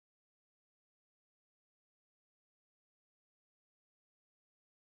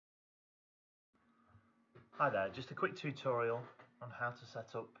Hi there, just a quick tutorial on how to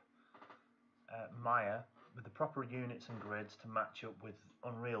set up Maya with the proper units and grids to match up with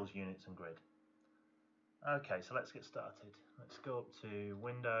Unreal's units and grid. Okay, so let's get started. Let's go up to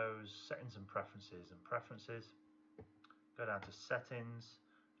Windows, Settings and Preferences, go down to Settings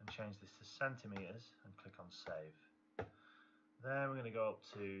and change this to centimeters and click on Save. Then we're going to go up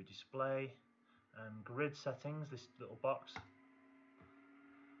to Display and Grid Settings, this little box.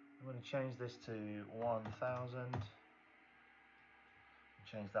 I'm going to change this to 1000,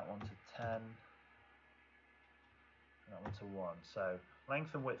 change that one to 10, and that one to 1. So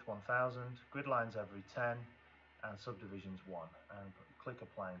length and width 1000, grid lines every 10, and subdivisions 1. And click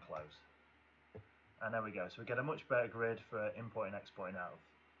Apply and Close. And there we go. So we get a much better grid for importing and exporting out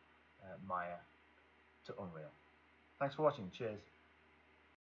of Maya to Unreal. Thanks for watching. Cheers.